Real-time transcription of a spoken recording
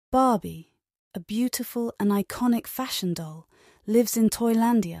Barbie, a beautiful and iconic fashion doll, lives in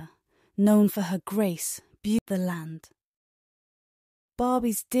Toylandia, known for her grace, beauty, the land.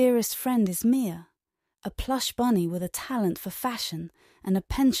 Barbie's dearest friend is Mia, a plush bunny with a talent for fashion and a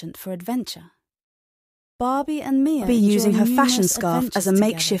penchant for adventure. Barbie and Mia using her fashion scarf as a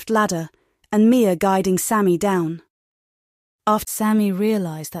makeshift ladder, and Mia guiding Sammy down. After Sammy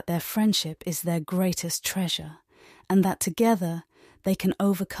realized that their friendship is their greatest treasure, and that together they can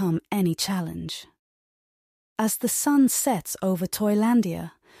overcome any challenge. As the sun sets over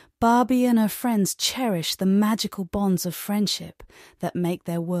Toylandia, Barbie and her friends cherish the magical bonds of friendship that make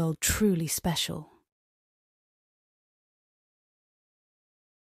their world truly special.